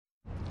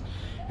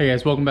Hey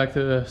guys, welcome back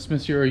to the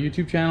Smith Zero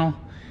YouTube channel.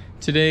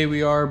 Today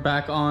we are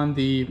back on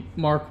the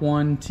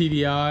Mk1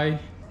 Tdi. I'm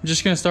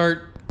just gonna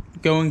start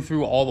going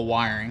through all the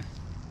wiring.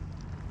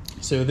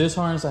 So this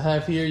harness I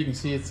have here, you can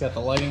see it's got the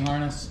lighting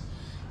harness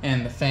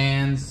and the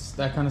fans,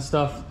 that kind of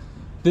stuff.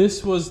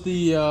 This was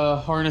the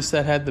harness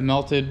that had the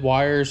melted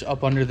wires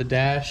up under the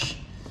dash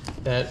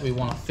that we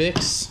want to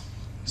fix.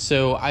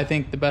 So I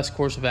think the best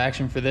course of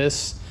action for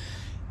this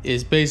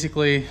is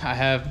basically I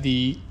have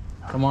the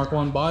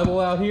Mk1 Bible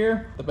out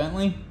here, the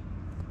Bentley,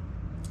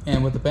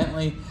 and with the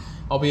Bentley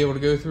I'll be able to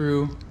go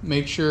through,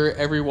 make sure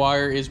every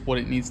wire is what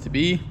it needs to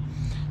be,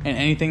 and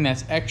anything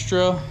that's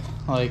extra,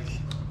 like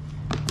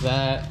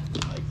that,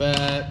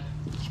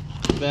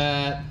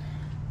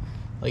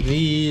 like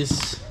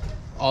these,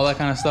 all that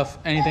kind of stuff,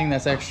 anything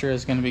that's extra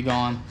is going to be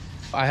gone.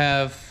 I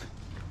have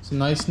some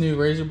nice new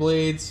razor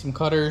blades, some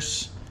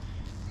cutters,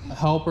 a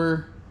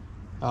helper,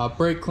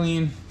 brake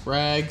clean,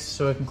 rags,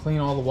 so I can clean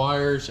all the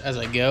wires as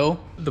I go.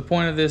 The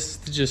point of this is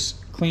to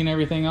just clean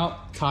everything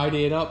up,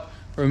 tidy it up,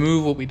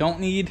 remove what we don't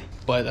need.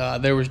 But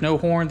there was no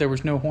horn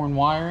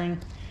wiring,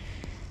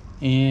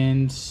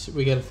 and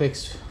we gotta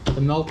fix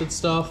the melted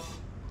stuff.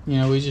 You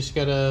know, we just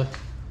gotta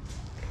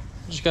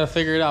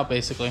figure it out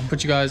basically.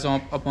 Put you guys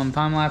up on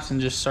time lapse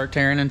and just start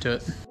tearing into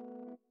it.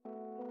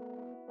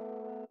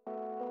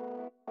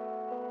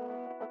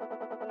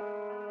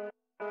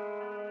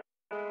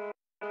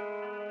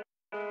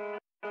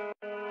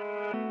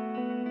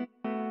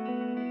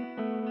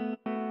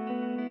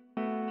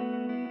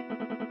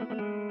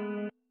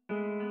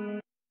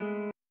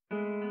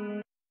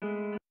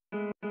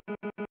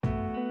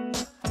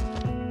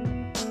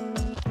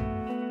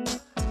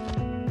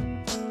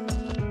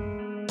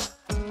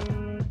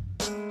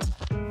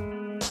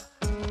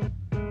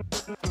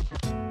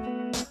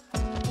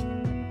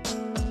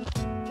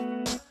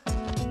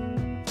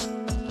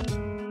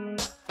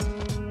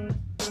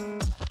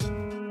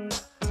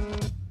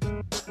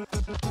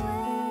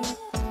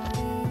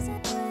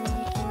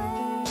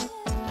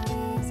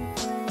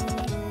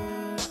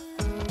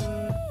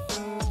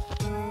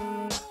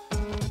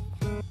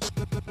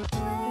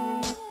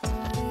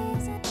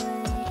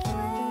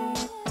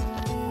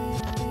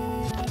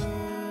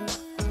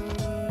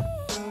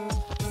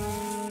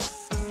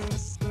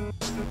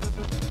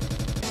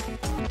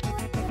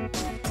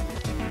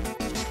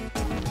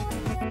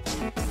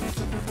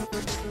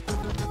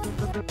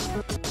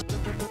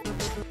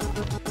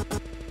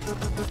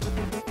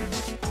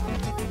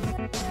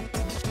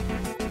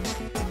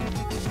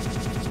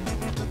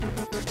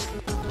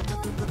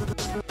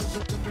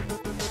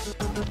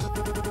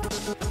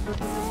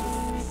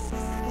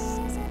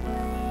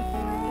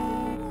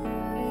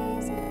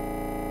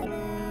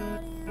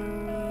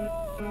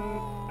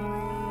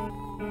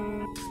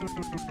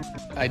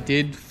 I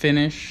did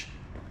finish,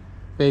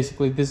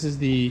 basically this is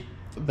the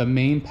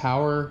main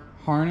power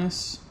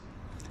harness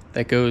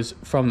that goes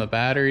from the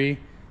battery,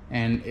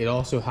 and it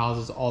also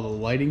houses all the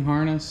lighting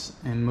harness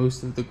and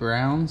most of the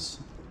grounds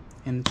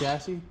in the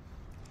chassis.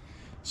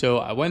 So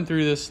I went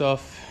through this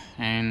stuff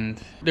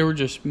and there were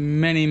just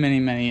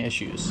many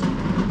issues.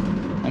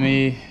 Let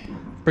me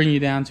bring you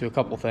down to a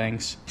couple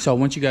things. So I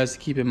want you guys to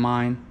keep in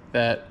mind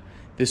that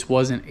this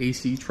was an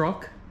AC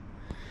truck,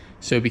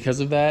 so because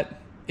of that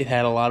it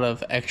had a lot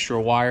of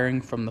extra wiring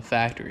from the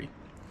factory,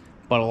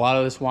 but a lot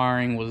of this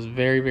wiring was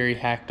very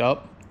hacked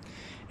up.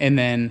 And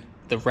then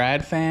the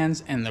rad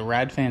fans and the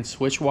rad fan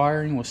switch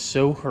wiring was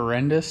so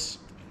horrendous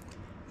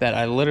that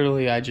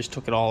I just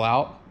took it all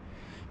out,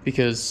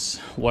 because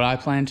what I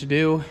plan to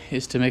do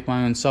is to make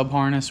my own sub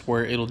harness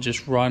where it'll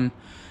just run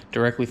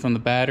directly from the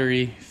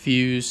battery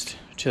fused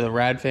to the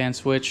rad fan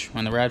switch.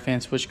 When the rad fan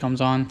switch comes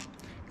on,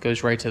 it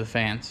goes right to the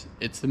fans.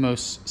 It's the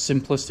most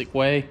simplistic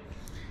way.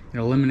 It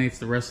eliminates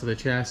the rest of the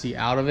chassis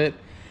out of it,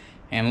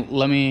 and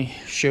let me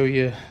show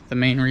you the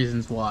main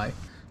reasons why.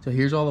 So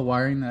here's all the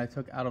wiring that I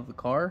took out of the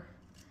car,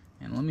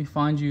 and let me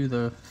find you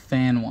the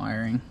fan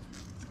wiring.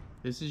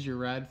 This is your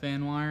rad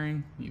fan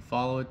wiring. You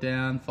follow it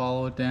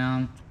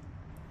down.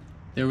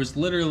 There was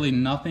literally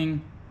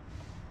nothing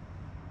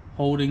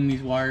holding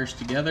these wires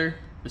together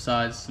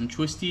besides some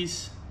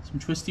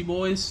twisty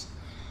boys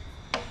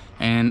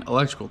and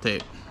electrical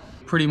tape.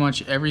 Pretty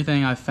much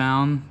everything I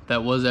found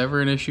that was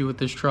ever an issue with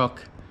this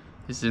truck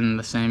is in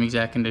the same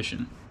exact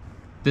condition.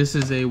 This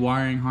is a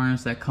wiring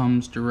harness that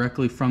comes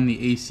directly from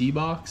the AC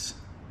box.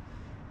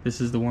 This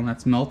is the one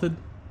that's melted.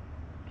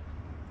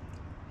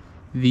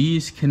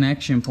 These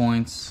connection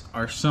points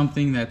are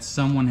something that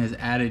someone has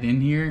added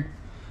in here.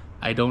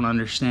 I don't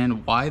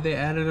understand why they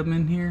added them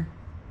in here,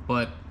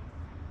 but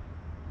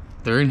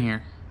they're in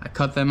here. I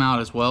cut them out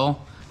as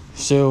well.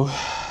 So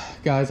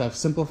guys, I've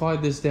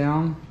simplified this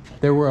down.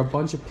 There were a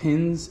bunch of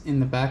pins in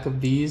the back of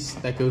these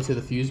that go to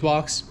the fuse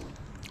box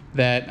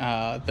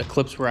that the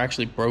clips were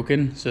actually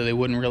broken, so they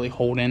wouldn't really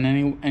hold in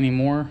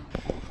anymore.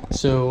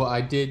 So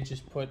I did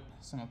just put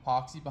some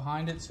epoxy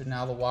behind it, so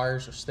now the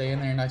wires are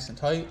staying there nice and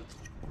tight.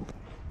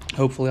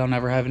 Hopefully I'll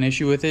never have an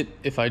issue with it.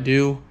 If I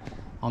do,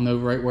 I'll know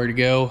right where to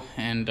go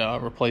and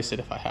replace it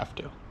if I have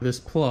to. This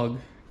plug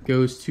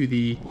goes to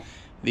the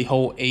the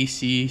whole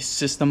AC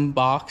system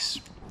box.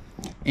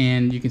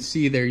 And you can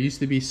see there used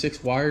to be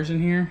 6 wires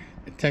in here,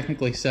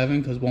 technically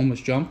 7 because one was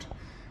jumped.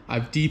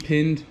 I've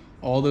depinned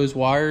all those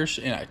wires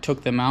and I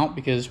took them out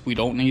because we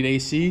don't need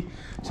AC.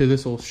 So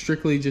this will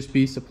strictly just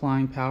be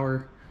supplying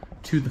power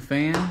to the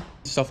fan,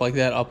 stuff like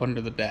that up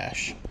under the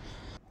dash.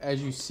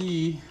 As you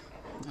see,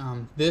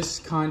 this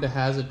kind of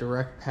has a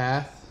direct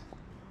path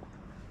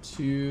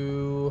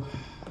to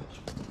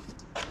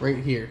right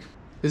here.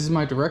 This is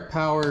my direct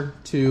power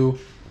to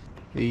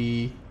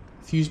the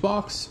fuse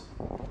box.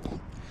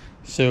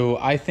 So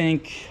I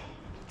think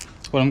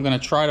what I'm gonna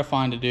try to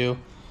find to do,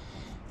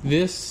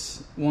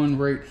 this one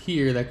right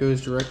here that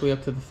goes directly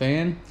up to the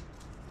fan,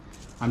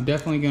 I'm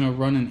definitely gonna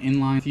run an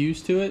inline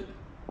fuse to it.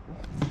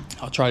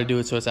 I'll try to do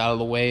it so it's out of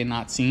the way and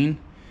not seen,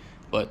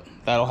 but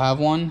that'll have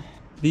one.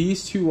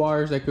 These 2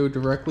 wires that go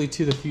directly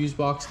to the fuse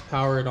box to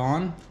power it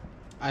on,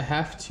 I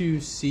have to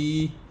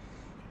see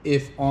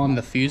if on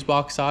the fuse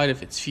box side,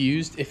 if it's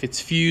fused. If it's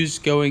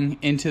fused going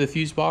into the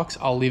fuse box,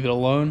 I'll leave it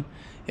alone.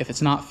 If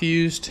it's not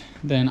fused,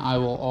 then I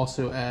will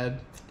also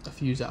add a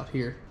fuse out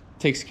here.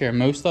 Takes care of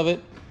most of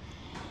it.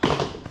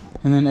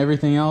 And then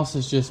everything else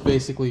is just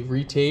basically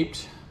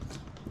retaped.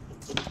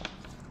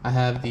 I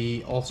have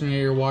the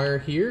alternator wire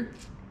here.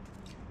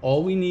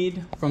 All we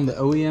need from the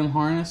OEM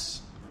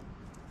harness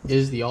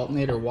is the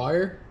alternator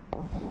wire.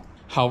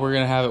 How we're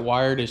gonna have it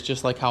wired is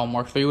just like how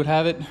Mark III would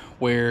have it,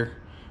 where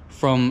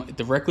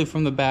directly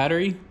from the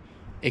battery,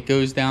 it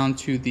goes down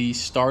to the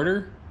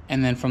starter,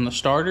 and then from the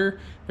starter,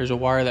 there's a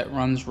wire that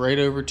runs right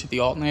over to the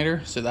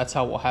alternator. So that's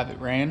how we'll have it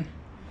ran.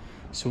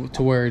 So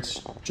to where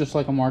it's just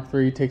like a Mark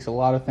III, takes a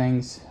lot of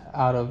things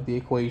out of the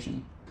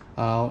equation.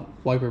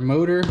 Wiper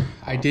motor,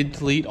 I did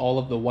delete all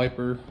of the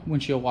wiper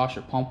windshield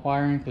washer pump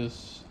wiring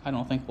because I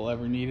don't think we'll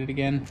ever need it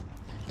again.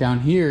 Down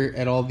here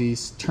at all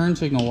these turn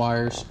signal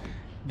wires,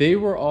 they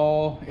were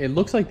all, it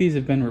looks like these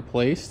have been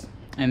replaced,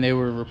 and they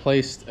were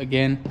replaced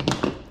again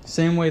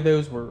same way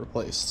those were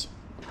replaced.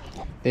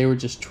 They were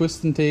just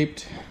twist and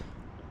taped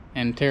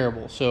and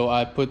terrible. So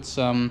I put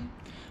some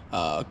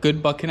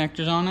good butt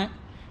connectors on it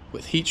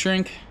with heat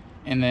shrink,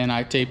 and then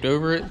I taped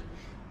over it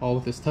all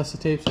with this Tessa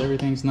tape, so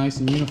everything's nice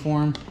and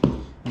uniform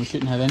and we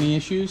shouldn't have any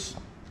issues.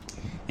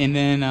 And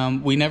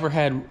then we never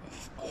had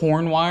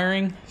horn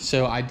wiring,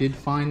 so I did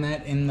find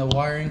that in the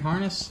wiring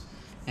harness,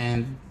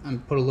 and I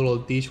put a little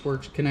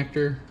Works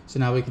connector, so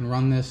now we can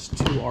run this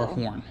to our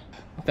horn.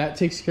 That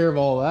takes care of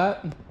all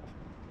that.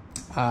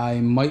 I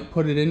might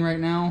put it in right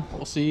now,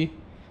 we'll see.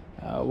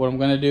 What I'm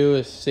gonna do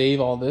is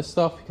save all this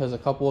stuff because a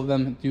couple of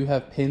them do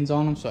have pins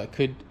on them, so I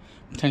could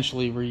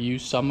potentially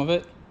reuse some of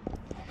it.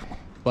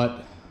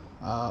 But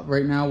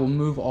right now we'll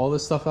move all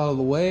this stuff out of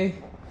the way,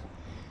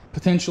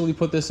 potentially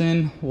put this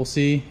in. We'll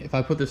see. If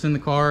I put this in the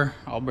car,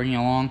 I'll bring you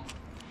along.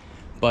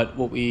 But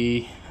what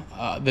the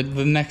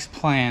next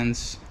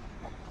plans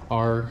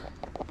are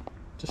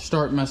to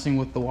start messing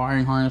with the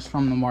wiring harness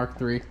from the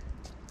Mark III.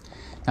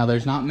 Now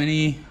there's not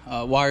many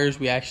wires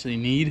we actually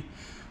need,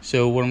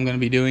 so what I'm going to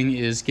be doing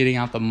is getting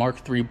out the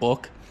Mark III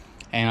book,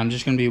 and I'm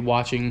just going to be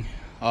watching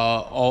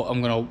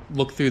I'm going to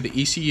look through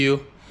the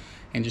ECU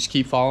and just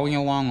keep following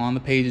along on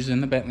the pages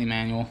in the Bentley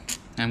manual.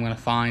 And I'm going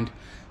to find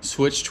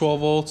switch 12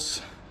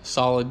 volts,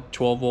 solid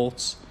 12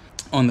 volts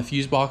on the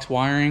fuse box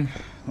wiring.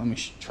 Let me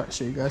try to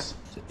show you guys.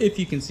 So if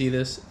you can see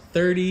this,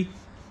 30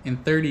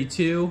 and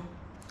 32,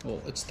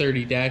 well, it's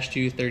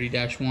 30-2,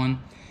 30-1.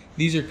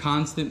 These are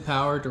constant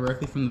power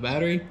directly from the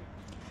battery.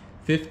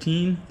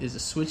 15 is a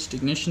switched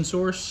ignition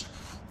source.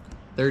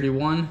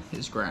 31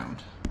 is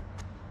ground.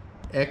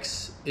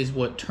 X is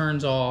what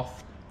turns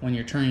off when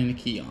you're turning the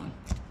key on.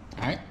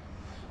 All right,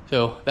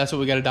 so that's what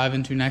we got to dive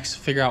into next,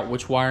 figure out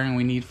which wiring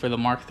we need for the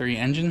Mark III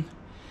engine,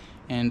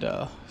 and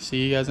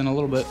see you guys in a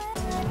little bit.